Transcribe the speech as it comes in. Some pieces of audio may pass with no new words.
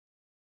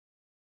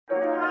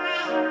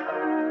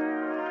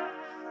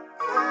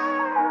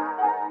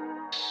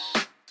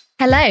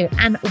Hello,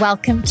 and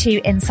welcome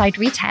to Inside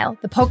Retail,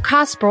 the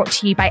podcast brought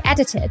to you by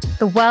Edited,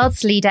 the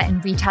world's leader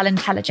in retail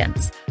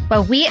intelligence,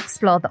 where we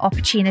explore the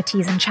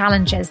opportunities and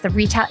challenges the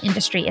retail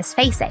industry is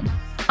facing.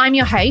 I'm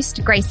your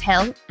host, Grace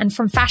Hill, and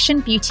from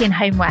fashion, beauty, and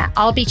homeware,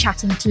 I'll be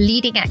chatting to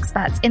leading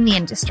experts in the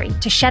industry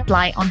to shed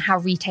light on how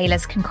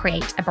retailers can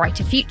create a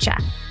brighter future.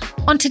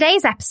 On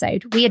today's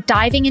episode, we are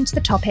diving into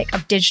the topic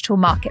of digital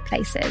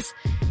marketplaces.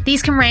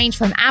 These can range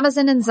from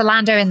Amazon and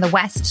Zalando in the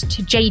West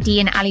to JD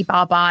and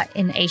Alibaba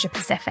in Asia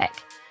Pacific.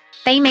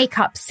 They make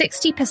up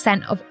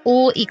 60% of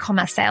all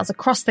e-commerce sales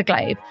across the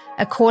globe,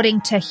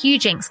 according to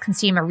Huge Inc.'s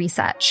consumer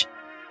research.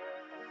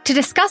 To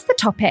discuss the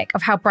topic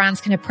of how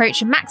brands can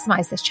approach and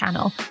maximize this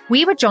channel,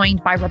 we were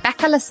joined by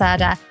Rebecca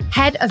Lacerda,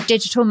 head of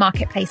digital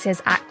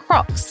marketplaces at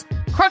Crocs.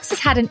 Crocs has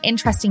had an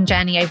interesting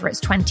journey over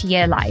its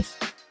 20-year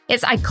life.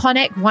 Its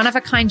iconic,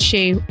 one-of-a-kind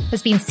shoe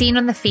has been seen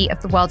on the feet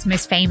of the world's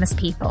most famous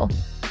people.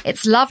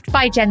 It's loved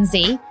by Gen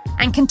Z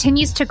and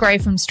continues to grow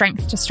from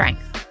strength to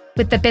strength,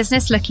 with the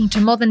business looking to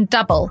more than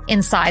double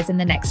in size in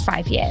the next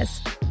 5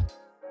 years.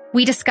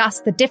 We discuss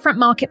the different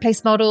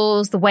marketplace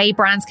models, the way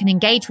brands can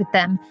engage with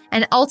them,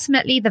 and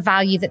ultimately the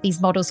value that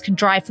these models can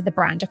drive for the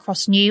brand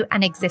across new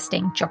and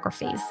existing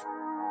geographies.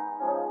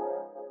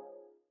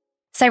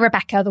 So,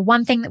 Rebecca, the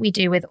one thing that we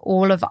do with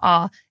all of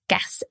our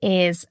guests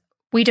is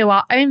we do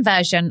our own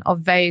version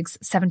of Vogue's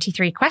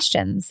 73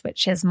 questions,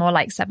 which is more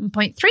like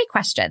 7.3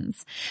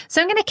 questions.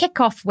 So I'm going to kick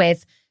off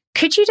with,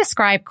 could you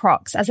describe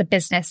Crocs as a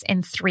business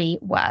in 3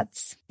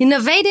 words?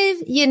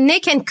 Innovative,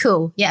 unique, and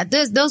cool. Yeah,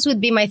 those would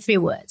be my 3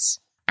 words.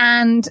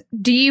 And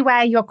do you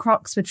wear your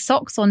Crocs with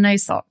socks or no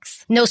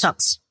socks? No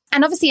socks.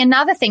 And obviously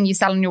another thing you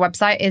sell on your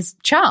website is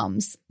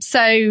charms.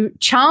 So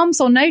charms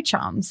or no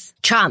charms?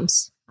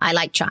 Charms. I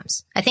like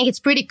charms. I think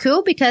it's pretty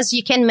cool because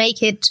you can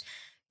make it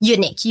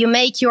unique. You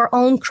make your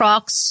own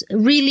Crocs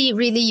really,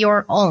 really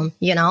your own,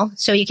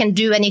 so you can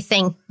do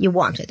anything you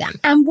want with them.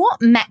 And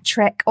what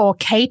metric or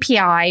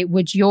KPI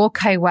would your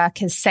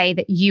coworkers say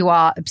that you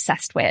are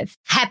obsessed with?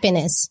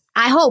 Happiness.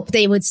 I hope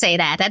they would say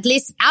that. At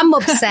least I'm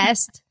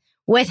obsessed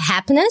with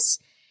happiness.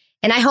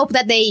 And I hope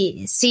that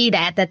they see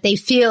that they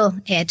feel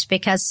it,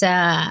 because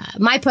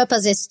my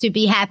purpose is to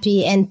be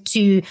happy and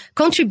to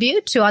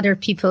contribute to other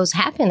people's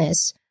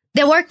happiness.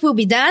 The work will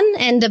be done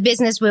and the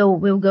business will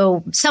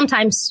go.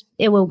 Sometimes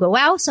it will go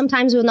well.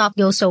 Sometimes it will not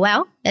go so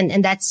well.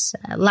 And that's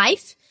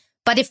life.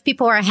 But if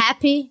people are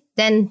happy,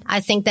 then I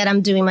think that I'm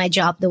doing my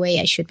job the way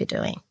I should be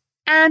doing.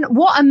 And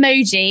what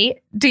emoji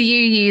do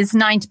you use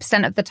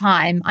 90% of the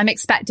time? I'm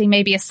expecting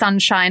maybe a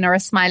sunshine or a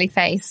smiley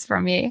face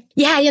from you.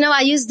 Yeah,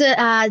 I use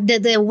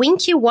the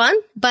winky one,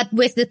 but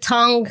with the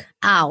tongue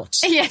out.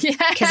 Yeah.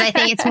 Because I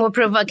think it's more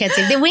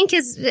provocative. The wink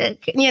is,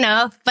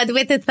 but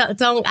with the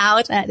tongue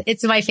out,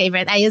 it's my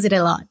favorite. I use it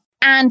a lot.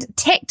 And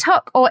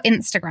TikTok or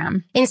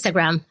Instagram?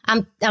 Instagram.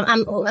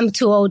 I'm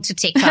too old to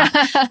TikTok.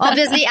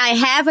 Obviously, I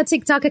have a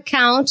TikTok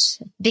account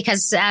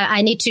because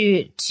I need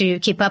to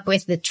keep up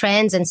with the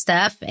trends and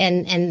stuff.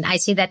 And I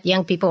see that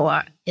young people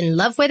are in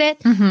love with it.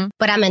 Mm-hmm.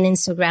 But I'm an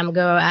Instagram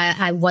girl.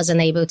 I wasn't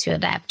able to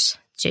adapt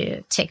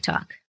to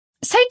TikTok.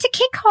 So to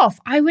kick off,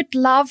 I would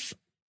love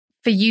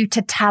for you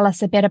to tell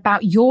us a bit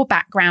about your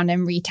background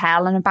in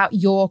retail and about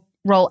your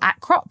role at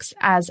Crocs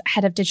as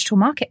head of digital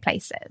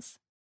marketplaces.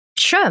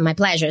 Sure, my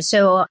pleasure.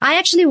 So I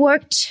actually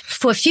worked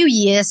for a few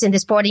years in the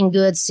sporting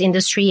goods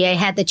industry. I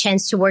had the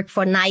chance to work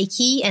for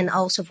Nike and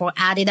also for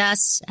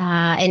Adidas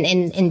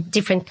in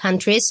different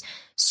countries.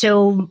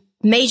 So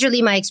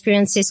majorly, my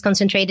experience is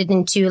concentrated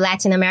into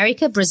Latin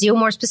America, Brazil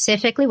more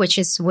specifically, which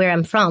is where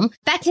I'm from.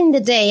 Back in the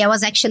day, I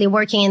was actually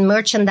working in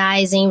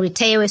merchandising,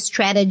 retail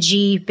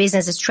strategy,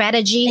 business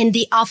strategy in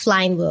the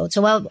offline world.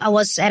 So I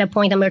was at a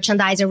point a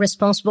merchandiser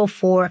responsible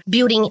for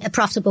building a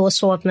profitable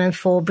assortment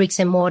for bricks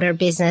and mortar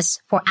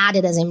business for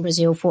Adidas in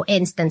Brazil, for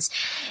instance.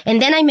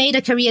 And then I made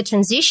a career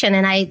transition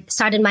and I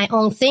started my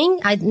own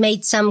thing. I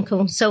made some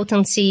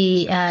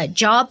consultancy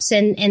jobs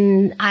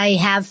and I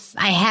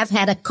have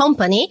had a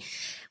company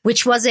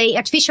which was a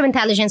artificial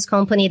intelligence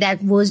company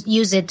that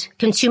used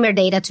consumer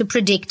data to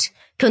predict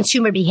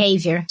consumer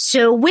behavior.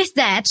 So with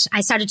that,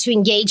 I started to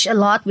engage a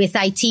lot with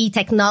IT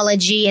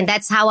technology, and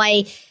that's how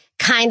I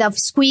kind of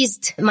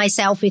squeezed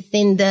myself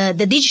within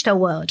the digital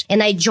world.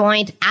 And I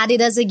joined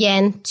Adidas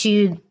again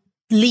to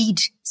lead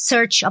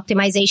search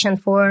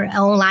optimization for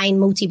online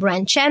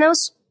multi-brand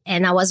channels.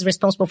 And I was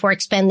responsible for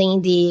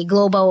expanding the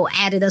global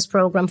Adidas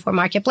program for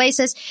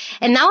marketplaces.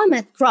 And now I'm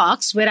at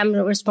Crocs, where I'm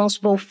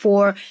responsible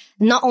for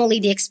not only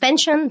the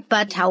expansion,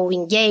 but how we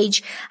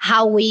engage,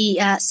 how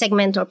we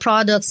segment our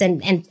products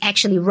and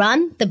actually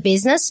run the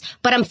business.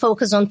 But I'm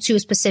focused on 2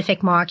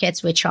 specific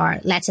markets, which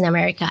are Latin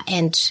America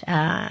and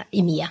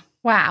EMEA.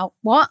 Wow.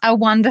 What a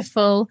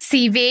wonderful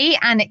CV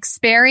and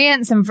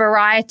experience and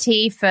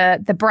variety for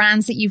the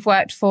brands that you've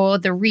worked for,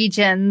 the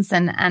regions,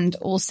 and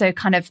also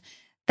kind of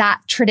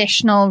that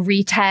traditional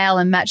retail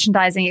and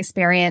merchandising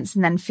experience,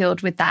 and then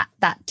filled with that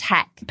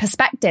tech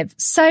perspective.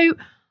 So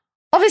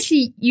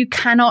obviously you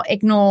cannot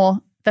ignore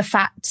the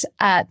fact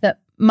that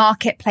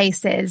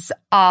marketplaces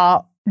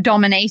are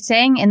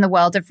dominating in the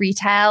world of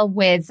retail,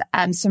 with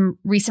some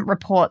recent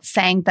reports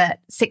saying that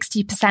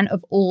 60%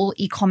 of all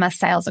e-commerce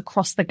sales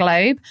across the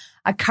globe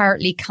are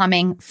currently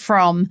coming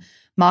from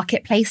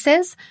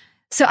marketplaces.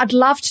 So I'd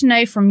love to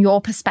know from your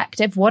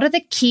perspective, what are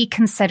the key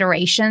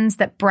considerations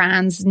that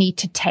brands need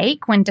to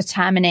take when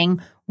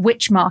determining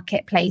which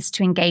marketplace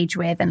to engage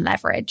with and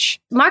leverage?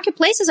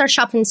 Marketplaces are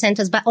shopping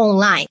centers, but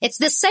online. It's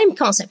the same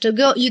concept.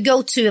 You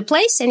go to a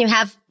place and you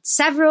have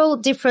several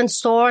different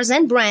stores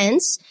and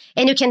brands,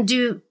 and you can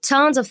do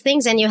tons of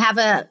things, and you have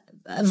a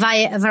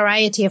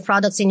variety of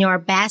products in your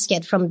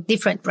basket from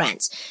different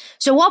brands.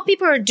 So what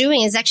people are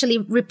doing is actually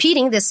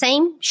repeating the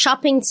same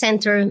shopping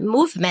center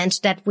movement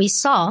that we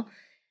saw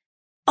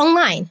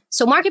online.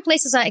 So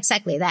marketplaces are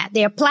exactly that.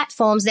 They are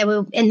platforms that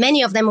will, and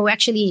many of them will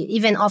actually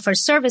even offer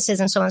services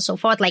and so on and so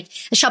forth. Like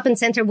a shopping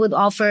center would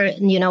offer,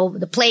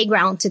 the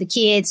playground to the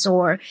kids,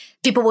 or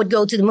people would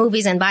go to the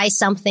movies and buy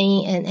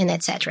something and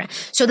etc.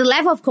 So the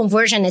level of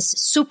conversion is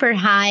super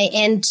high,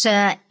 and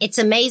it's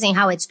amazing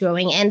how it's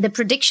growing. And the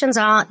predictions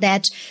are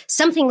that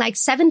something like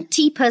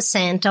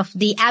 70% of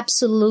the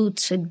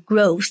absolute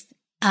growth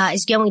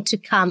is going to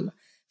come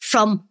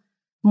from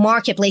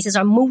marketplaces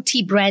or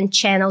multi-brand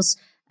channels.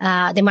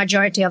 The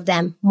majority of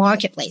them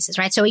marketplaces,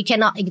 right? So we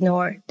cannot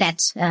ignore that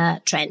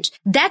trend.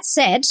 That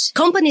said,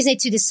 companies need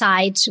to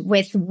decide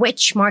with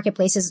which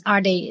marketplaces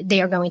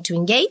they are going to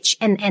engage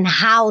and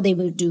how they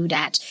will do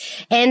that.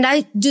 And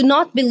I do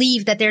not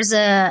believe that there's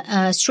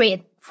a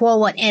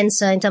straightforward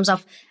answer in terms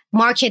of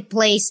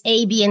marketplace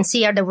A, B, and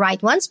C are the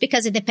right ones,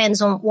 because it depends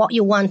on what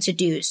you want to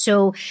do.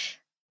 So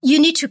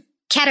you need to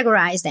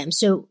categorize them.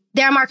 So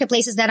there are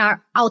marketplaces that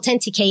are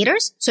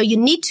authenticators. So you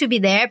need to be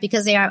there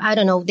because they are,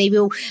 they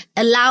will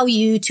allow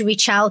you to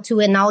reach out to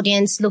an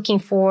audience looking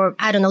for,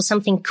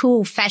 something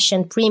cool,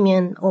 fashion,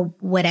 premium, or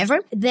whatever.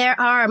 There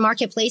are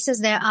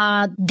marketplaces that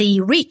are the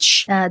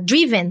reach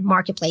driven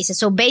marketplaces.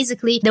 So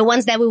basically the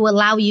ones that will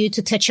allow you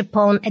to touch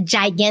upon a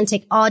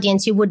gigantic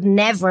audience you would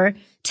never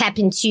tap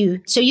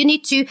into. So you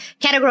need to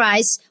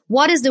categorize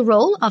what is the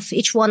role of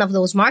each one of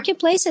those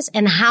marketplaces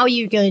and how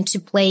you're going to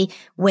play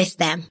with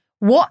them.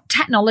 What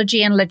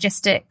technology and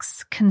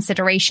logistics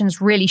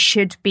considerations really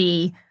should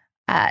be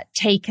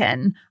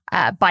taken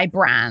by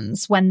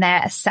brands when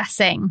they're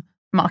assessing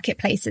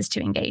marketplaces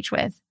to engage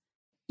with?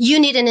 You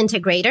need an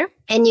integrator,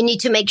 and you need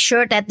to make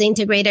sure that the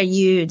integrator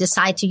you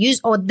decide to use,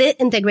 or the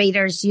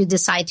integrators you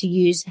decide to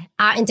use,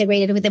 are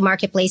integrated with the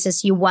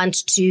marketplaces you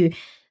want to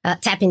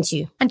tap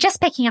into. And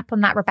just picking up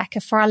on that, Rebecca,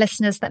 for our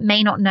listeners that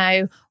may not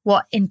know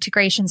what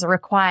integrations are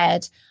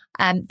required,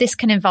 this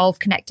can involve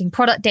connecting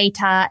product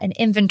data and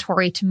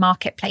inventory to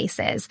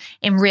marketplaces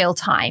in real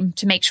time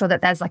to make sure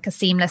that there's like a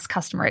seamless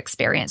customer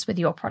experience with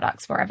your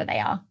products wherever they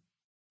are.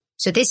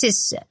 So this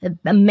is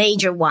a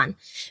major one,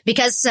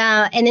 because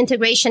an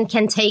integration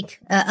can take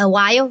a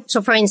while.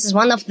 So for instance,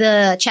 one of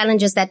the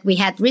challenges that we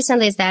had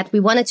recently is that we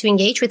wanted to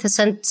engage with a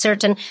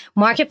certain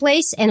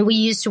marketplace, and we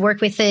used to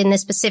work within a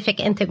specific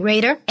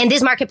integrator. And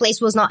this marketplace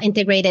was not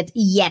integrated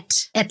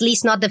yet, at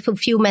least not the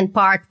fulfillment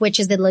part, which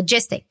is the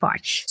logistic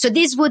part. So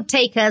this would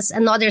take us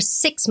another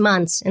 6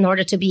 months in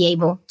order to be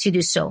able to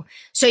do so.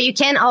 So you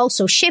can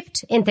also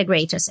shift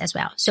integrators as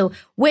well. So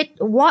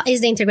what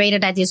is the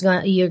integrator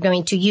that you're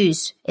going to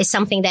use is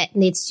something that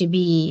needs to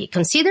be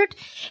considered.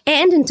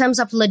 And in terms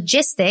of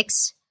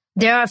logistics,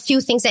 there are a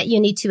few things that you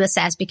need to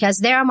assess, because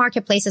there are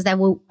marketplaces that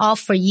will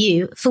offer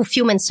you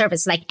fulfillment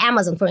service, like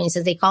Amazon, for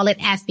instance. They call it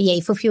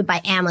FBA, fulfilled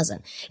by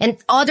Amazon. And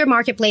other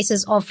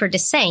marketplaces offer the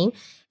same.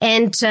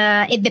 And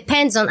it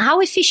depends on how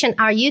efficient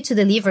are you to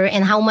deliver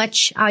and how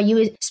much are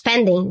you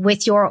spending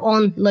with your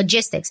own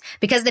logistics.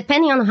 Because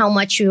depending on how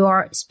much you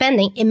are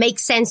spending, it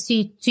makes sense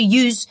to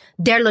use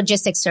their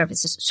logistics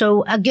services.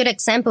 So a good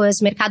example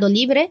is Mercado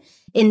Libre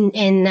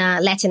in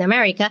Latin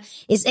America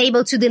is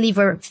able to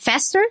deliver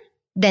faster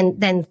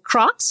than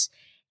Crocs,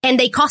 and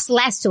they cost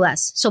less to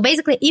us. So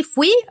basically, if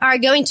we are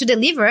going to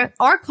deliver,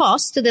 our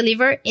cost to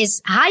deliver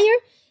is higher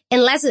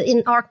and less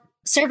in our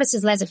service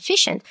is less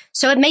efficient.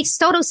 So it makes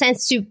total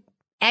sense to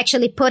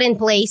actually put in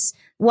place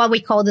what we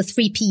call the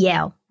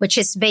 3PL, which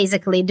is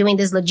basically doing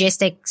this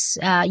logistics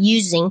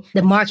using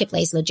the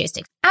marketplace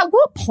logistics. At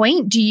what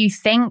point do you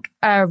think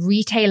a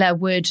retailer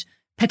would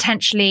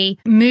potentially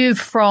move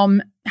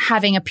from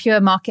having a pure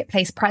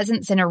marketplace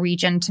presence in a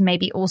region to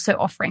maybe also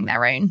offering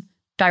their own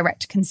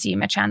direct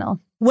consumer channel?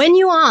 When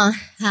you are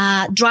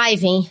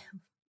driving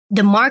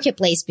the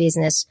marketplace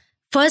business,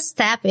 first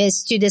step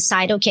is to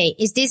decide, okay,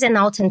 is this an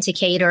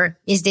authenticator?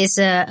 Is this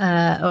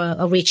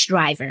a rich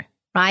driver,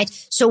 right?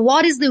 So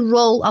what is the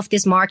role of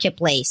this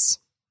marketplace?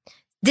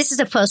 This is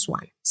the first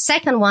one.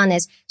 Second one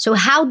is, so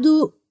how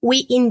do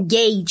we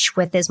engage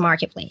with this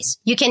marketplace?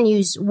 You can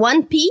use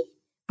 1P,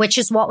 which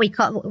is what we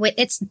call,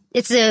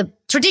 it's a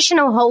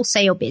traditional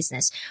wholesale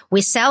business.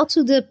 We sell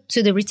to the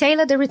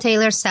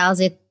retailer sells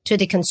it to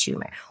the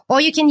consumer. Or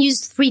you can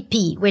use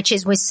 3P, which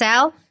is we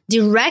sell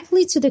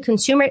directly to the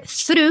consumer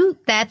through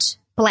that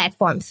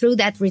platform, through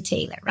that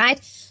retailer, right?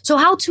 So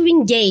how to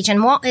engage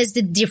and what is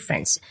the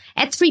difference?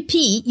 At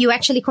 3P, you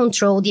actually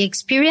control the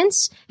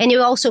experience and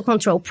you also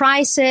control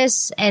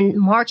prices and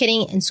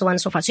marketing and so on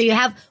and so forth. So you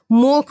have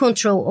more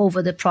control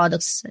over the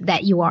products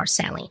that you are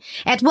selling.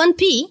 At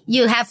 1P,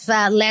 you have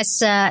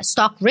less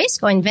stock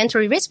risk or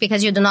inventory risk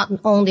because you do not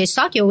own the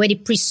stock. You already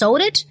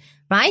pre-sold it,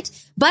 right?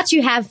 But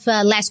you have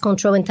less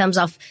control in terms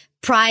of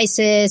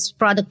prices,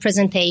 product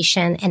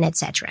presentation, and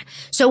etc.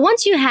 So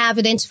once you have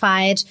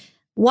identified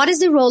what is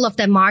the role of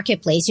the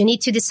marketplace, you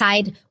need to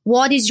decide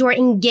what is your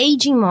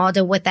engaging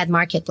model with that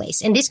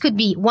marketplace. And this could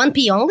be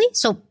 1P only.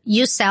 So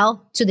you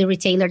sell to the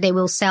retailer, they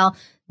will sell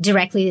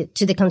directly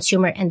to the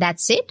consumer, and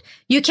that's it.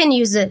 You can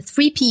use a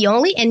 3P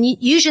only, and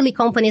usually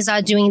companies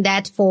are doing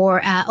that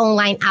for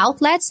online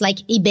outlets like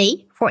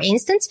eBay, for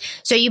instance.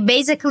 So you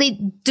basically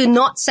do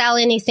not sell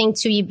anything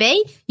to eBay.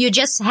 You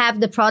just have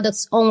the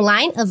products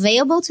online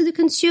available to the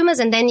consumers,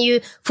 and then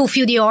you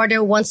fulfill the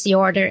order once the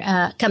order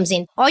comes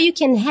in. Or you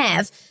can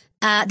have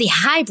the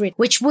hybrid,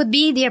 which would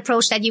be the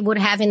approach that you would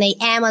have in a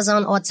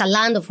Amazon or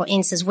Zalando, for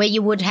instance, where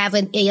you would have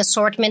a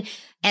assortment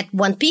at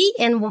 1P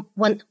and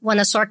one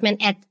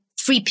assortment at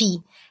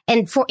 3P.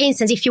 And for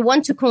instance, if you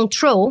want to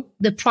control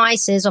the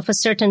prices of a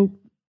certain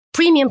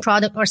premium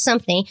product or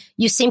something,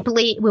 you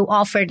simply will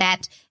offer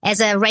that as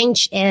a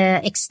range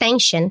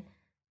extension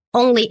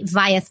only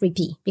via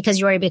 3P because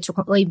you're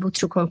able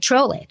to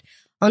control it.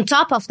 On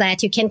top of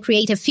that, you can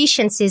create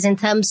efficiencies in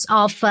terms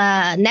of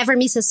never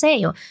miss a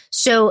sale.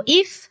 So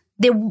if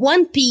the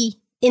 1P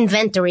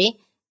inventory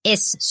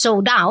is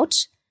sold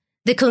out,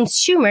 the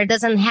consumer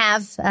doesn't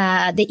have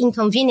the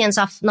inconvenience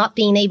of not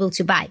being able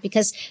to buy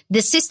because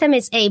the system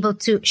is able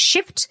to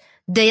shift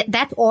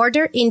that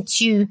order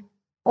into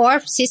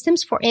our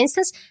systems, for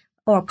instance,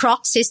 or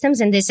Crocs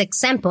systems in this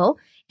example,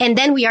 and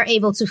then we are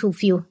able to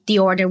fulfill the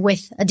order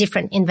with a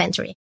different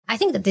inventory. I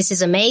think that this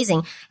is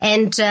amazing,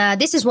 and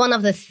this is one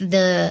of the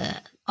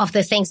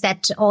things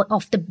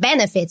of the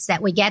benefits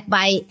that we get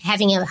by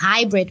having a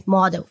hybrid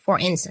model, for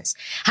instance.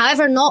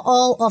 However, not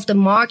all of the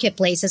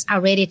marketplaces are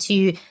ready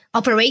to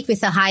operate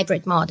with a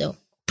hybrid model.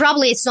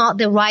 Probably it's not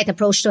the right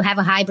approach to have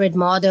a hybrid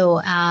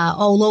model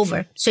all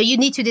over. So you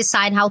need to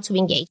decide how to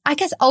engage. I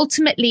guess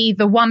ultimately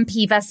the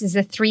 1P versus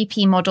a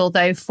 3P model,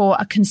 though, for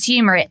a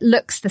consumer, it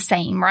looks the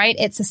same, right?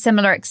 It's a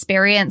similar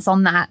experience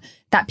on that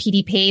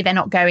PDP. They're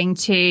not going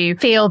to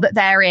feel that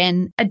they're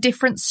in a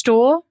different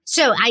store.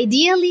 So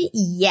ideally,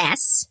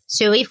 yes.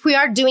 So if we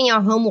are doing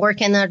our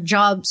homework and our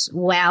jobs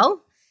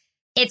well,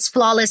 it's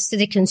flawless to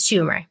the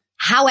consumer.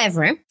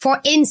 However, for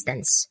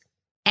instance,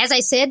 as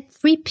I said,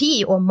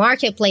 3P or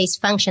marketplace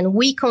function,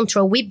 we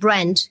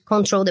brand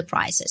control the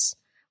prices.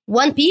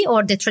 1P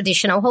or the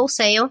traditional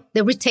wholesale,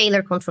 the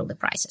retailer control the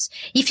prices.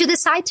 If you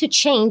decide to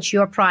change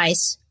your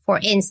price, for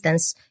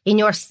instance, in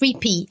your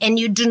 3P and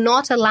you do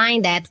not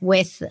align that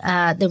with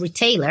the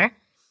retailer,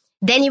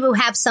 then you will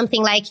have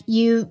something like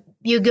you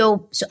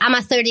go, so I'm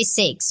a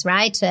 36,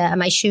 right?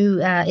 My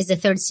shoe is the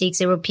 36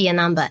 European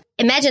number.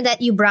 Imagine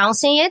that you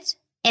browsing it.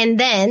 And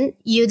then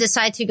you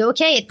decide to go,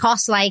 okay, it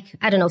costs like,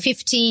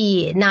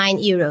 59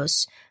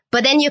 euros.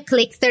 But then you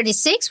click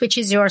 36, which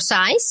is your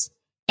size.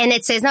 And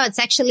it says, no, it's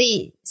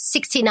actually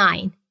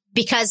 69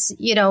 because,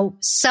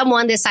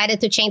 someone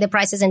decided to change the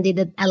prices and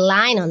did a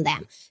line on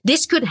them.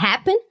 This could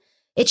happen.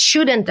 It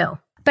shouldn't though.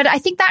 But I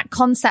think that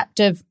concept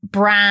of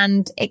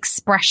brand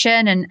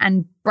expression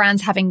and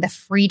brands having the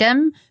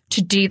freedom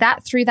to do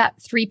that through that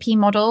 3P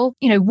model,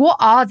 what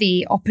are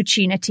the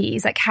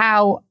opportunities? Like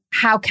how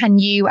can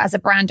you as a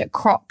brand at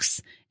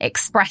Crocs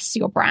express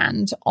your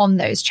brand on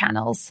those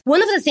channels?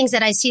 One of the things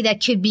that I see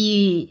that could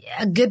be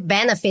a good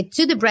benefit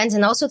to the brands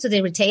and also to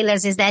the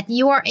retailers is that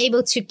you are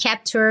able to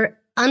capture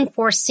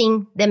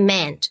unforeseen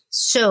demand.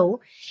 So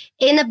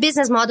in a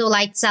business model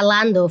like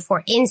Zalando,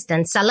 for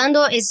instance,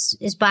 Zalando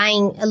is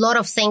buying a lot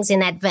of things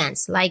in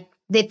advance, like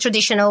the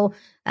traditional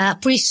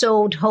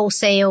pre-sold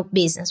wholesale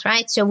business,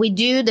 right? So we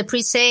do the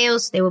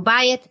pre-sales, they will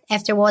buy it.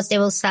 Afterwards, they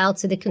will sell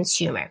to the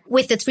consumer.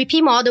 With the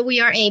 3P model,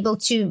 we are able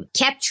to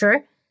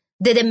capture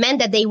the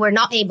demand that they were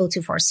not able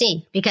to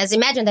foresee. Because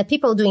imagine that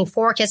people doing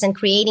forecasts and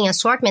creating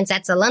assortments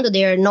at Zalando,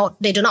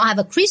 they do not have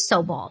a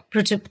crystal ball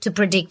to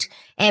predict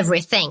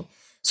everything.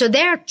 So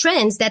there are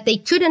trends that they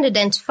couldn't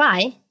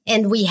identify,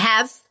 and we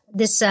have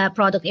this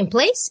product in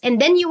place.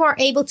 And then you are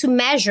able to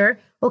measure,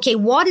 okay,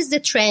 what is the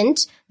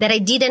trend that I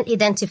didn't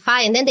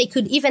identify? And then they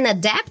could even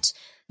adapt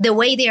the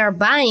way they are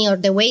buying or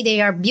the way they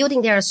are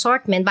building their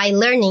assortment by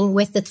learning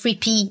with the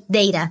 3P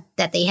data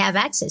that they have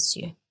access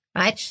to,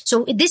 right?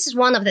 So this is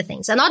one of the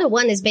things. Another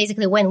one is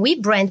basically when we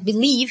brand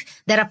believe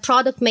that a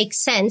product makes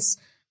sense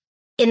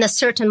in a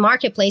certain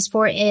marketplace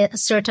for a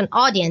certain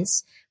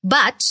audience,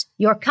 but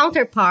your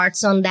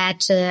counterparts on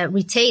that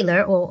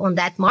retailer or on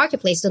that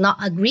marketplace do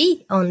not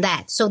agree on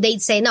that. So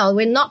they'd say, no,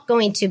 we're not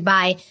going to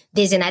buy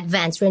this in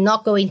advance. We're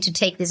not going to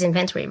take this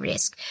inventory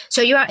risk.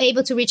 So you are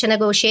able to reach a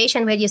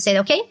negotiation where you say,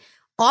 okay,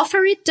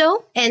 offer it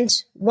though. And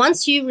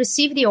once you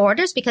receive the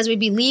orders, because we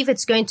believe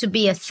it's going to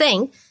be a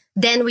thing,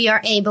 then we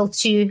are able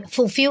to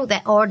fulfill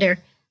that order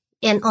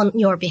on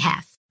your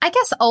behalf. I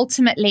guess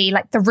ultimately,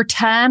 like the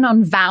return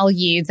on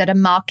value that a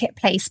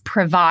marketplace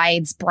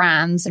provides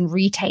brands and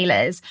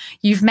retailers,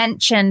 you've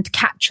mentioned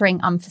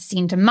capturing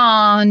unforeseen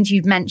demand.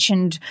 You've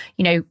mentioned,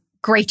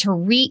 greater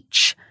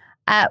reach.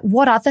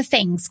 What other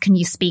things can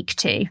you speak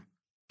to?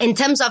 In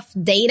terms of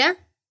data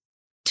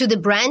to the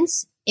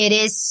brands, it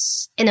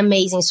is an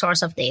amazing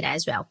source of data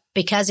as well.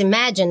 Because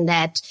imagine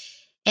that,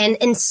 and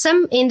in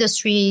some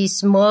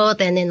industries more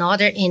than in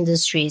other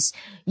industries,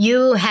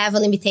 you have a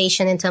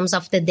limitation in terms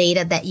of the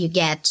data that you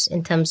get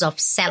in terms of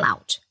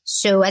sellout.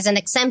 So as an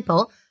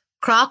example,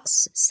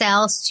 Crocs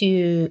sells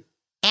to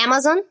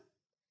Amazon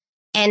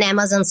and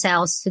Amazon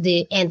sells to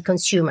the end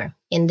consumer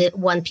in the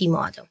 1P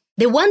model.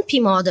 The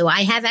 1P model,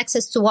 I have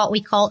access to what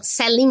we call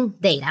selling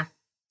data.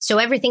 So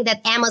everything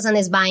that Amazon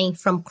is buying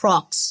from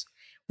Crocs,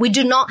 we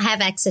do not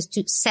have access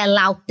to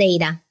sellout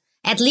data,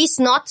 at least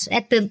not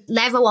at the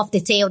level of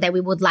detail that we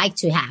would like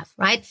to have,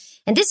 right?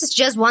 And this is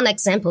just one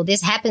example.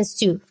 This happens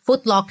to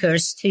Foot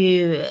Lockers,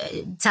 to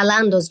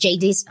Zalando's,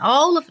 JD's,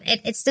 all of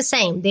it. It's the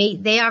same.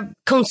 They are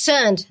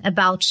concerned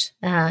about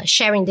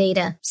sharing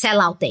data,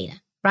 sellout data,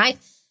 right?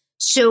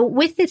 So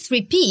with the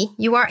 3P,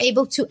 you are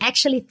able to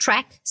actually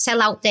track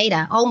sellout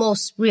data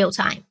almost real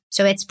time.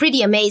 So it's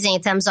pretty amazing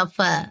in terms of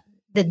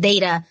the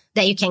data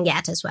that you can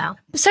get as well.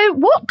 So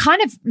what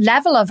kind of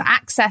level of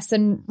access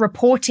and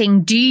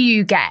reporting do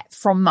you get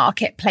from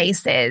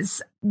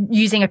marketplaces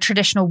using a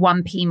traditional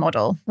 1P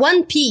model?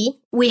 1P,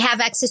 we have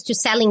access to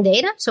selling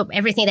data. So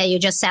everything that you're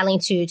just selling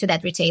to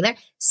that retailer.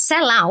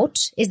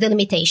 Sellout is the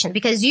limitation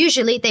because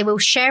usually they will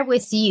share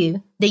with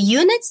you the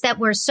units that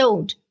were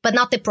sold, but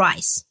not the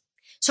price.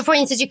 So for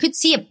instance, you could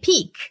see a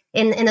peak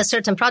in a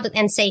certain product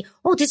and say,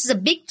 oh, this is a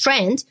big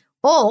trend,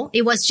 or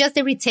it was just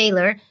the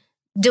retailer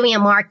doing a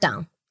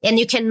markdown, and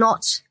you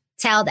cannot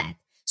tell that.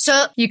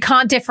 So you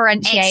can't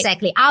differentiate.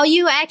 Exactly. Are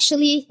you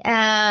actually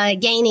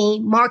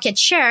gaining market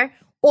share,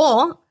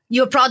 or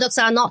your products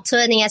are not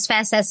turning as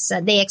fast as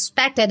they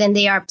expected and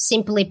they are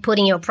simply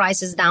putting your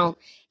prices down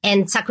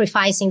and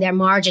sacrificing their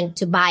margin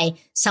to buy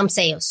some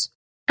sales?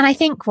 And I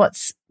think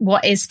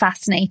what is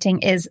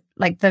fascinating is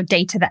like the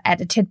data that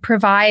Edited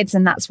provides.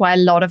 And that's why a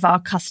lot of our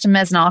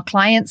customers and our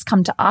clients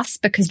come to us,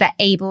 because they're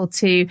able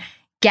to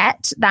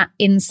get that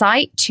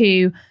insight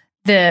to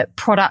the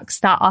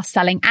products that are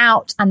selling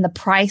out and the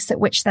price at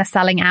which they're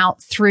selling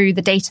out through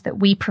the data that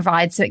we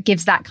provide. So it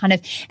gives that kind of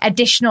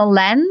additional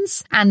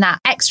lens and that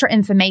extra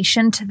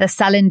information to the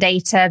sell-in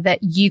data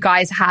that you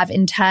guys have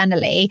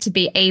internally to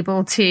be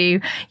able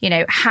to,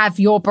 have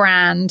your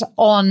brand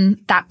on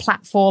that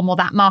platform or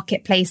that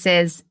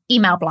marketplace's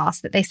email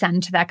blast that they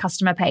send to their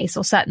customer base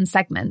or certain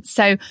segments.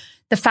 So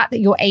the fact that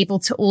you're able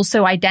to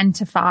also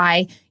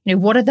identify,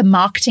 what are the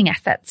marketing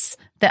efforts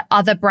that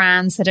other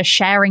brands that are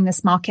sharing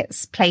this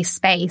marketplace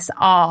space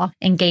are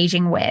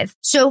engaging with.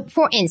 So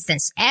for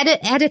instance,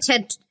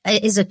 Edited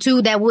is a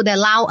tool that would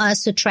allow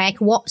us to track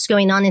what's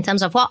going on in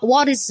terms of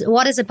what is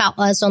about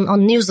us on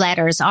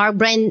newsletters, our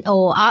brand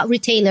or our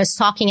retailers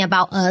talking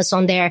about us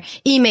on their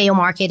email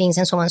marketings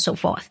and so on and so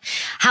forth.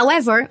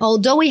 However,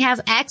 although we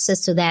have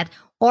access to that,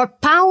 our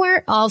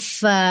power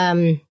of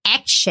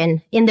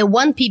action in the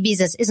 1P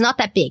business is not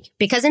that big,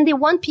 because in the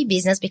 1P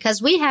business,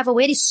 because we have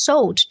already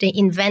sold the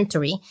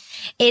inventory,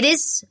 it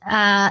is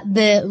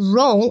the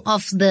role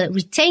of the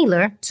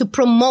retailer to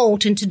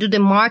promote and to do the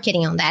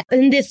marketing on that.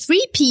 In the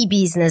 3P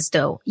business,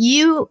 though,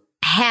 you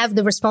have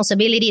the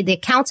responsibility, the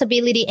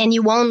accountability, and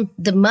you want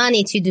the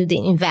money to do the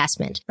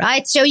investment,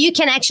 right? So you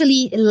can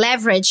actually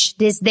leverage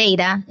this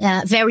data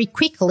very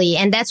quickly.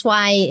 And that's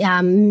why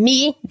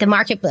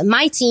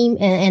my team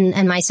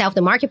and myself,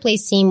 the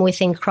marketplace team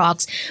within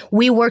Crocs,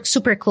 we work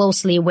super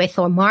closely with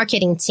our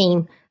marketing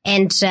team.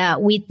 And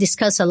we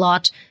discuss a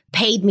lot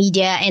paid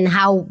media and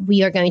how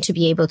we are going to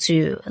be able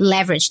to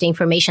leverage the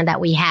information that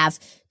we have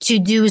to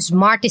do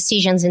smart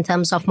decisions in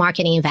terms of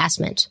marketing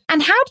investment.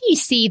 And how do you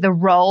see the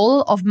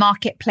role of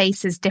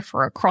marketplaces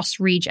differ across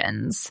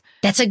regions?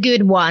 That's a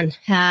good one.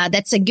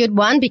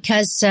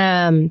 Because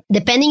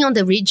depending on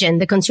the region,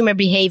 the consumer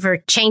behavior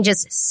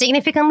changes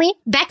significantly.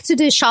 Back to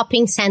the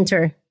shopping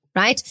center,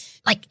 right?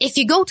 Like if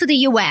you go to the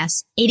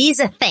US, it is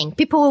a thing.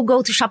 People will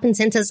go to shopping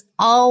centers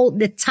all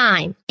the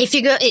time. If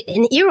you go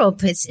in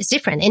Europe, it's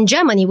different. In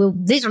Germany,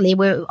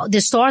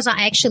 the stores are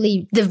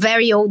actually the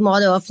very old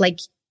model of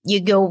like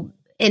you go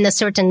in a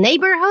certain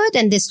neighborhood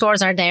and the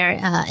stores are there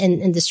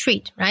in the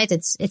street, right?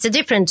 It's a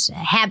different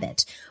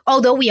habit.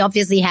 Although we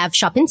obviously have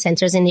shopping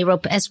centers in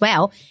Europe as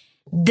well,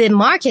 the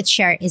market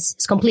share is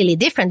completely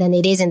different than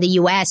it is in the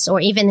US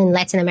or even in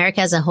Latin America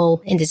as a whole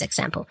in this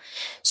example.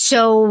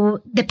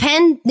 So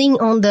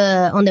depending on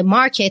the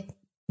market,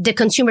 the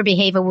consumer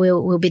behavior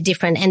will be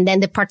different. And then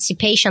the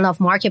participation of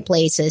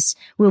marketplaces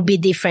will be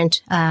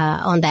different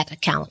on that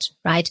account,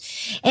 right?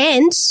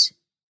 And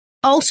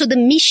also the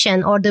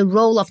mission or the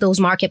role of those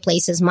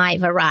marketplaces might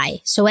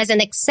vary. So as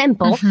an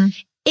example,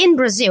 In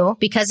Brazil,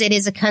 because it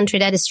is a country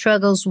that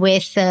struggles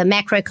with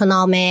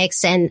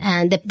macroeconomics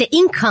and the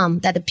income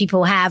that the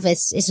people have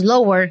is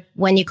lower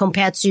when you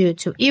compare to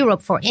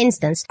Europe, for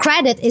instance,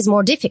 credit is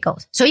more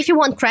difficult. So if you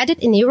want credit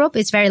in Europe,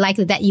 it's very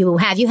likely that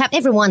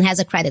everyone has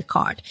a credit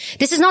card.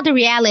 This is not the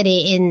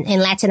reality in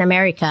Latin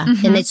America,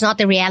 and it's not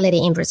the reality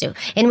in Brazil.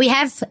 And we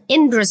have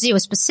in Brazil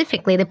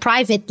specifically the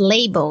private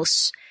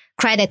labels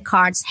credit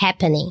cards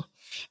happening.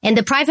 And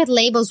the private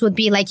labels would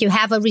be like you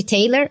have a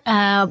retailer.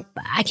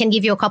 I can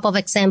give you a couple of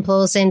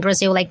examples in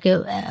Brazil, like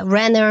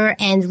Renner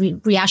and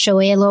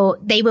Riachuelo.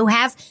 They will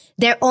have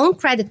their own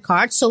credit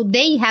card. So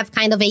they have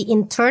kind of an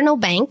internal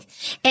bank,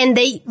 and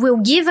they will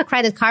give a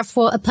credit card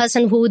for a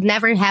person who would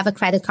never have a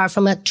credit card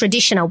from a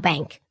traditional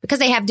bank because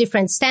they have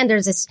different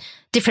standards. It's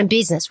different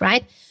business,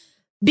 right?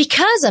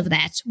 Because of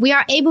that, we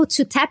are able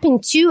to tap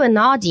into an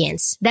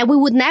audience that we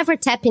would never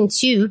tap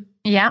into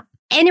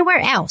anywhere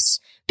else.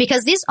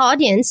 Because this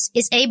audience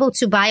is able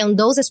to buy on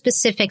those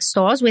specific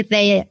stores with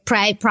their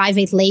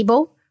private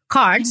label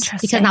cards,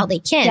 because now they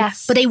can,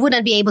 but they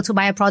wouldn't be able to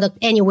buy a product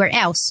anywhere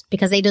else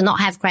because they do not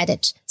have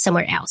credit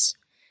somewhere else.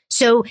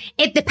 So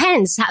it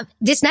depends.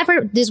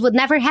 This would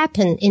never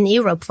happen in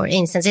Europe, for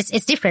instance.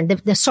 It's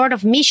different. The sort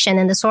of mission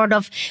and the sort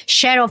of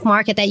share of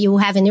market that you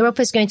have in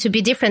Europe is going to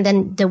be different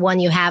than the one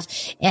you have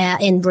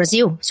in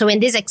Brazil. So in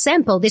this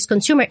example, this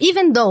consumer,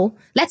 even though,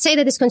 let's say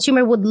that this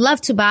consumer would love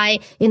to buy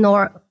in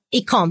our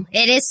e-com.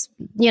 It is,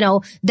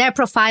 their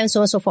profile and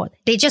so on and so forth.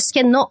 They just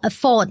cannot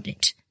afford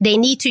it. They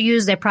need to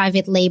use their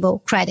private label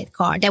credit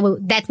card that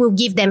will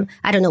give them,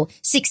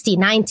 60,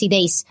 90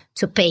 days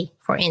to pay,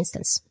 for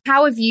instance.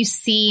 How have you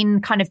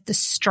seen kind of the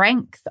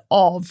strength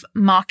of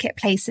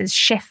marketplaces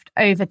shift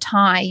over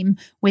time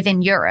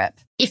within Europe?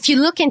 If you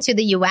look into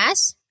the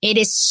US, it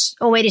is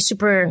already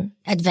super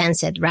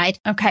advanced, right?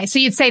 Okay. So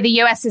you'd say the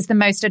US is the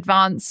most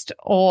advanced,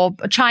 or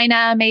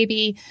China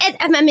maybe?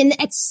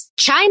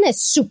 China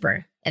is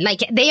super.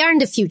 Like they are in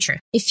the future.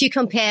 If you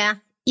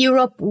compare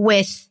Europe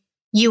with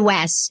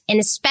US and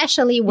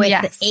especially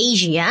with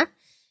Asia,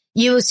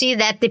 you will see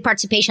that the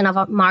participation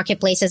of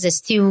marketplaces is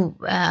still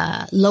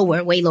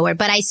lower, way lower.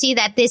 But I see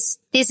that this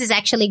is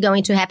actually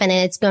going to happen,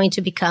 and it's going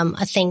to become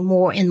a thing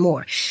more and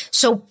more.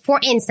 So, for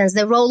instance,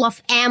 the role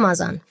of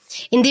Amazon.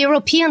 In the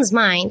Europeans'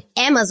 mind,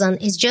 Amazon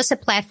is just a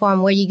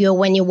platform where you go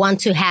when you want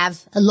to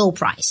have a low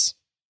price,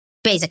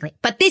 basically.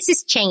 But this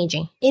is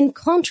changing. In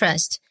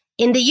contrast,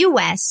 in the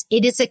US,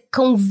 it is a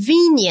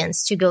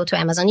convenience to go to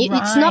Amazon. Right.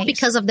 It's not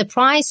because of the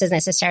prices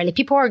necessarily.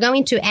 People are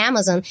going to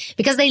Amazon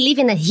because they live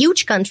in a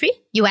huge country.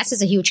 US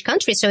is a huge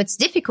country, so it's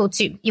difficult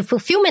your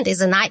fulfillment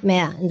is a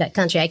nightmare in that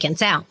country, I can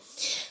tell.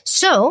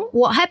 So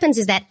what happens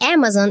is that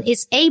Amazon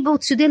is able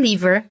to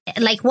deliver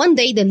like one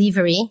day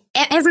delivery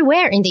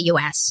everywhere in the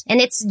US.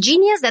 And it's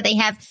genius that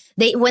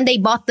when they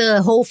bought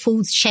the Whole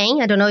Foods chain,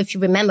 I don't know if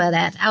you remember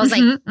that. I was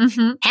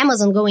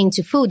Amazon going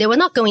to food. They were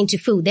not going to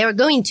food. They were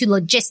going to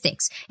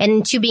logistics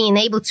and to being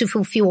able to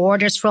fulfill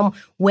orders from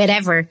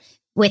wherever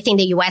within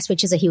the US,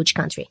 which is a huge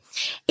country.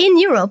 In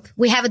Europe,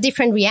 we have a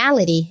different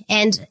reality,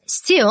 and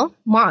still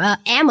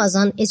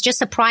Amazon is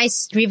just a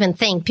price-driven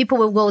thing. People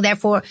will go there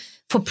for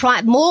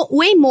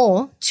way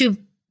more to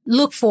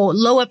look for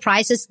lower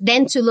prices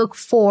than to look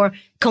for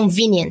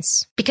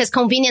convenience, because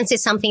convenience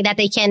is something that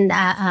they can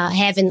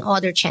have in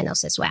other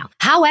channels as well.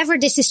 However,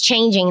 this is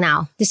changing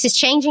now. This is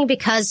changing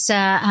because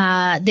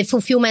the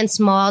fulfillment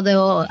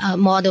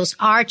models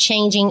are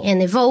changing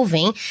and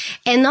evolving,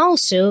 and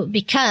also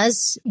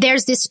because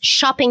there's this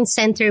shopping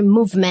center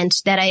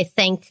movement that I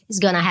think is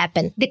going to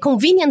happen. The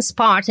convenience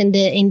part in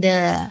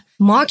the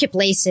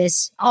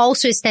marketplaces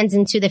also stands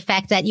into the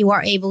fact that you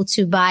are able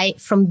to buy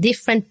from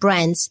different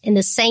brands in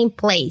the same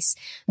place,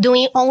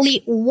 doing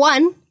only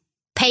one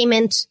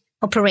payment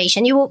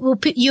operation. You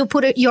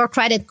put your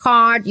credit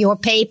card, your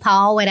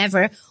PayPal,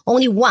 whatever,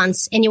 only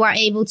once, and you are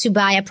able to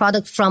buy a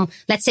product from,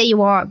 let's say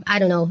you are,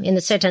 in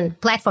a certain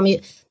platform,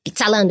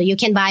 Zalando, you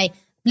can buy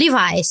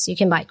Levi's, you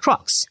can buy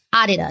Crocs,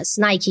 Adidas,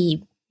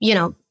 Nike,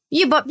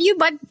 you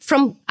buy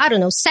from,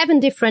 7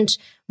 different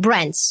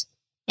brands,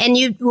 and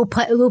you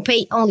will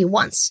pay only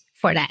once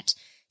for that.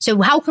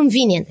 So how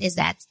convenient is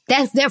that?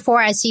 Therefore,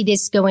 I see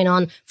this going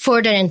on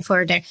further and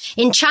further.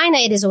 In China,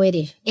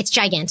 it's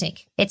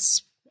gigantic.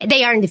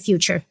 They are in the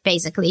future,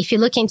 basically. If you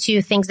look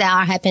into things that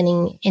are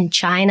happening in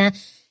China,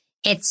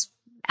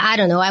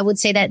 I would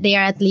say that they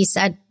are at least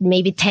at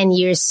maybe 10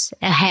 years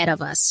ahead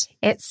of us.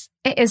 It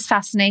is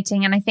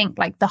fascinating. And I think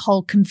like the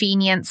whole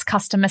convenience,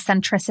 customer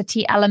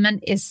centricity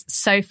element is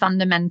so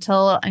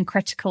fundamental and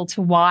critical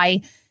to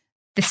why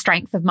the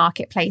strength of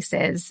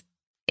marketplaces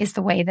is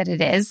the way that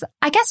it is.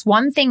 I guess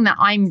one thing that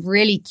I'm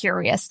really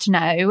curious to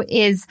know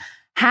is,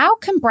 how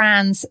can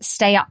brands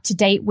stay up to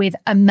date with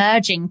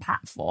emerging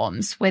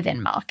platforms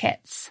within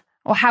markets?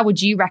 Or how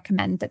would you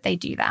recommend that they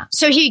do that?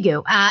 So here you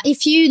go.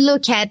 If you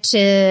look at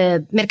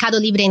Mercado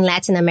Libre in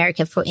Latin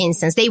America, for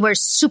instance, they were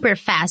super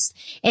fast,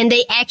 and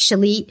they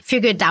actually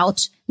figured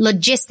out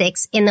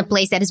logistics in a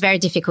place that is very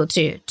difficult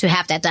to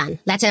have that done.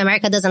 Latin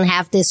America doesn't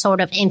have this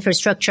sort of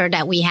infrastructure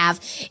that we have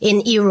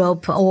in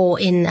Europe or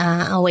in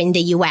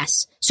the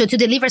US. So to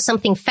deliver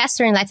something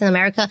faster in Latin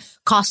America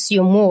costs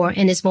you more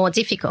and is more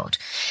difficult.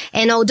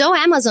 And although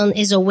Amazon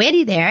is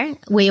already there,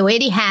 we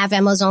already have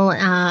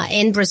Amazon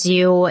in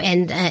Brazil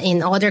and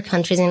in other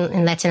countries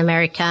in Latin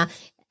America.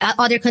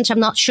 Other countries,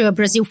 I'm not sure.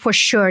 Brazil for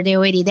sure, they're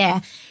already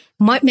there.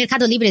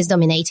 Mercado Libre is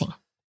dominating.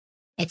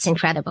 It's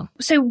incredible.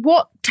 So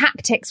what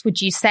tactics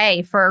would you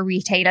say for a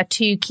retailer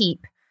to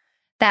keep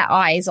their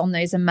eyes on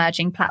those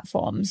emerging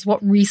platforms?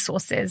 What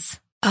resources?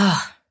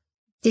 Oh,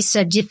 this is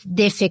a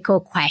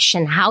difficult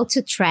question. How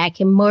to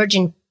track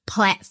emerging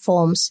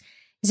platforms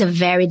is a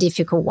very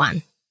difficult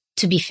one,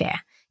 to be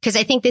fair. Because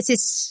I think this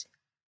is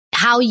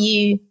how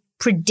you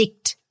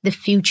predict the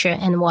future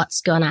and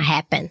what's going to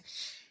happen.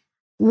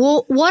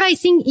 What I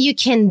think you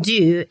can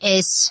do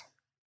is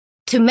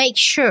to make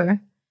sure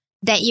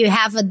that you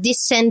have a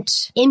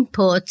decent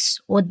input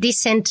or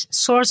decent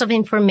source of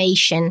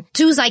information.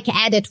 Tools like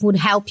Edit would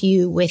help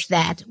you with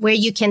that, where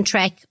you can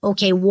track,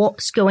 okay,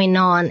 what's going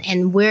on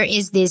and where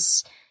is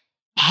this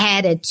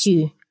headed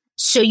to?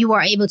 So you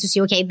are able to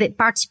see, okay, the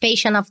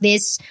participation of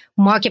this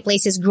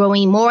marketplace is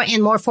growing more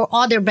and more for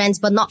other brands,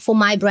 but not for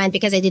my brand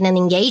because I didn't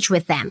engage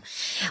with them.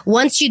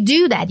 Once you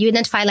do that, you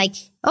identify like,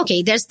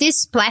 okay, there's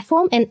this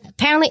platform and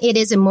apparently it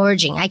is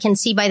emerging. I can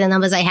see by the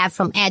numbers I have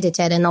from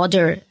Edited and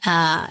other,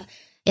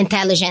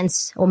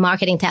 intelligence or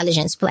market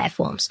intelligence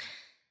platforms.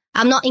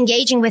 I'm not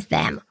engaging with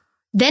them.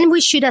 Then we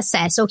should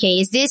assess,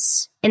 okay, is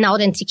this an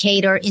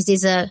authenticator? Is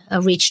this a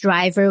reach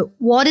driver?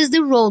 What is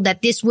the role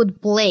that this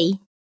would play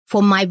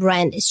for my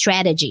brand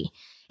strategy?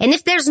 And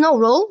if there's no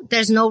role,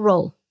 there's no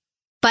role.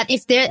 But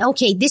if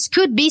this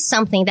could be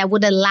something that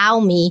would allow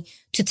me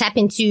to tap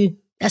into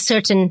a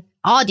certain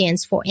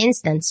audience, for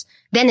instance,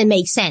 then it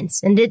makes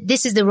sense. And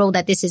this is the role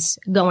that this is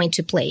going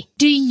to play.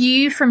 Do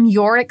you, from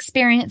your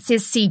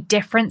experiences, see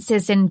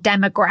differences in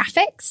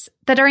demographics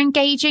that are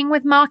engaging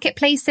with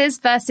marketplaces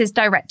versus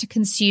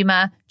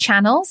direct-to-consumer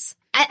channels?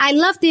 I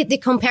love the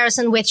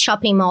comparison with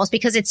shopping malls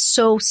because it's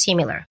so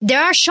similar.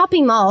 There are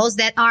shopping malls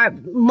that are,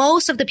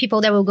 most of the people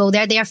that will go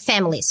there, they are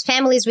families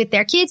with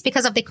their kids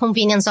because of the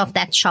convenience of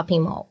that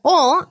shopping mall.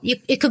 Or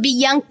it could be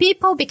young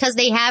people because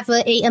they have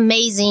a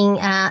amazing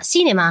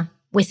cinema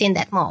within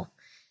that mall.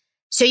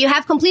 So you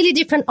have completely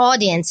different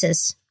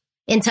audiences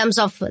in terms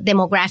of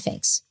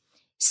demographics.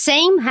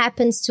 Same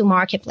happens to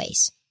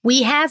marketplace.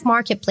 We have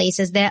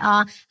marketplaces that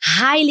are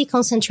highly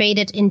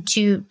concentrated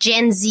into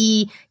Gen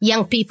Z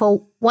young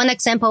people. One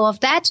example of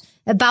that,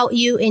 About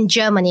You in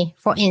Germany,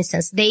 for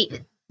instance,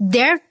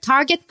 their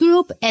target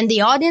group and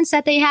the audience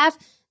that they have,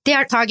 they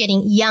are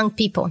targeting young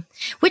people,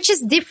 which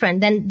is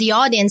different than the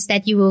audience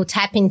that you will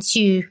tap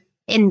into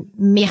in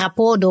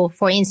Mirapodo,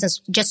 for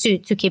instance, just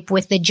to keep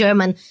with the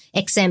German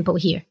example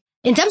here.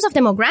 In terms of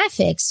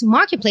demographics,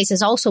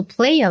 marketplaces also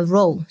play a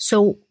role.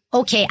 So,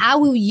 okay, I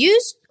will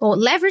use or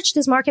leverage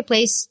this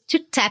marketplace to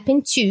tap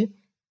into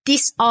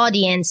this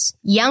audience,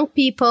 young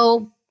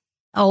people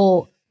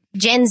or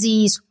Gen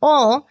Zs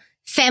or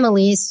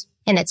families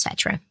and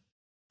etc.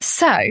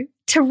 So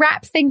to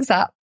wrap things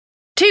up,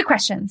 2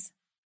 questions.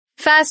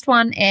 First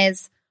one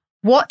is,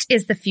 what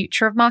is the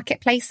future of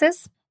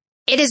marketplaces?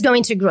 It is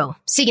going to grow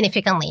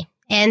significantly.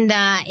 And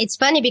it's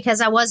funny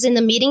because I was in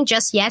the meeting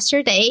just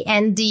yesterday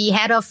and the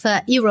head of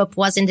Europe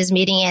was in this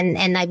meeting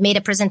and I made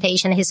a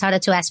presentation. He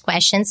started to ask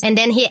questions and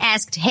then he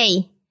asked,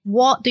 hey,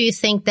 what do you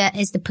think that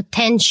is the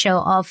potential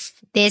of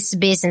this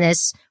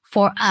business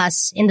for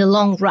us in the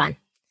long run?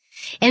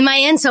 And my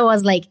answer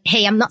was like,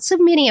 hey, I'm not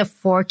submitting a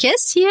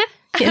forecast here.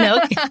 You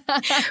know,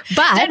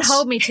 but don't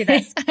hold me to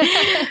this.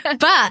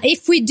 But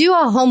if we do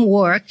our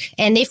homework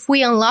and if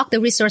we unlock the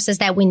resources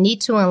that we need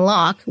to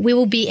unlock, we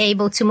will be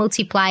able to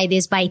multiply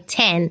this by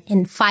 10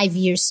 in 5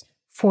 years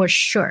for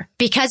sure.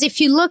 Because if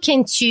you look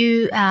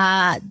into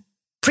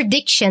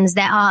predictions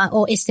that are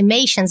or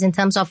estimations in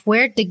terms of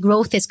where the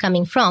growth is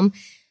coming from,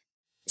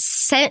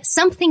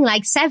 something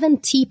like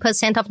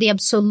 70% of the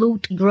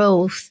absolute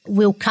growth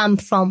will come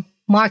from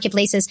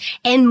marketplaces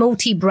and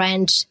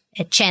multi-brand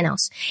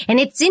channels.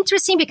 And it's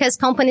interesting because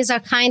companies are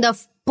kind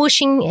of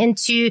pushing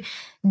into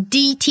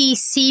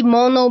DTC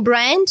mono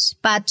brand,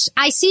 but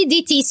I see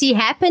DTC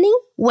happening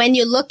when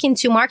you look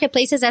into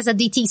marketplaces as a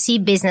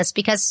DTC business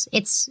because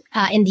it's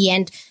in the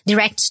end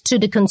direct to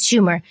the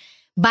consumer.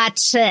 But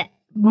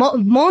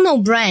mono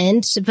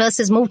brand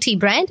versus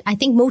multi-brand, I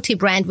think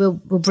multi-brand will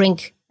bring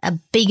a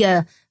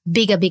bigger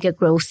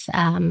growth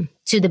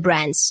to the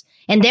brands.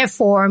 And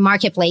therefore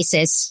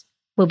marketplaces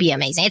will be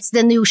amazing. It's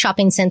the new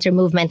shopping center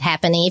movement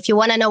happening. If you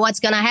want to know what's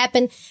going to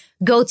happen,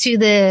 go to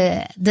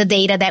the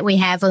data that we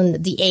have on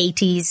the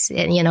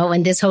 80s, you know,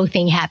 when this whole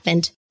thing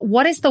happened.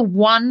 What is the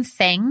one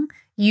thing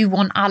you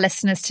want our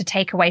listeners to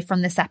take away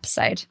from this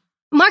episode?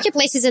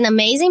 Marketplace is an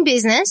amazing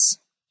business.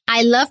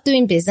 I love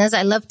doing business.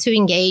 I love to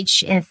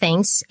engage in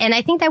things. And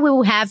I think that we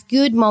will have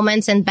good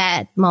moments and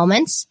bad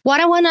moments. What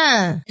I want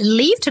to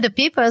leave to the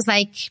people is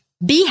like,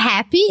 be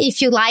happy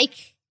if you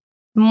like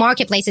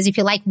marketplaces, if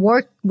you like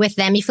work with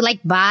them, if you like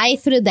buy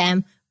through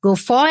them, go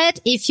for it.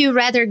 If you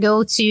rather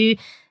go to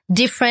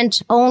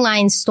different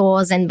online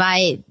stores and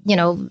buy,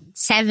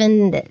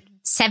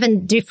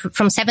 seven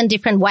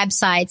different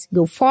websites,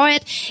 go for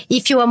it.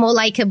 If you are more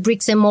like a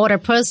bricks and mortar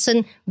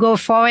person, go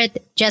for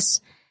it.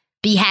 Just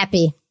be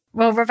happy.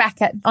 Well,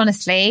 Rebecca,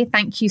 honestly,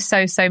 thank you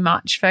so, so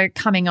much for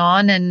coming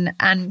on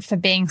and for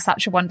being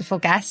such a wonderful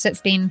guest.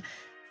 It's been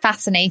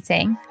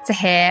fascinating to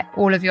hear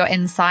all of your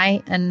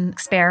insight and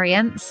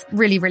experience.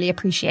 Really, really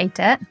appreciate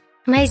it.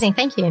 Amazing.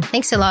 Thank you.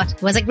 Thanks a lot.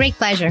 It was a great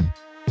pleasure.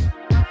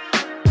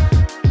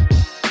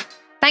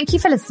 Thank you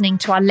for listening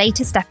to our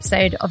latest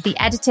episode of the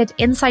Edited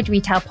Inside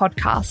Retail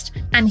podcast.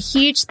 And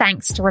huge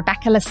thanks to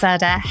Rebecca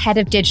Lacerda, Head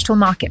of Digital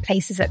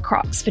Marketplaces at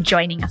Crocs, for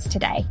joining us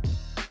today.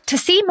 To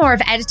see more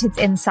of Edited's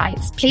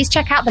insights, please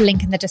check out the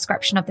link in the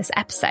description of this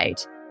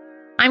episode.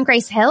 I'm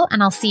Grace Hill,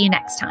 and I'll see you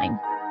next time.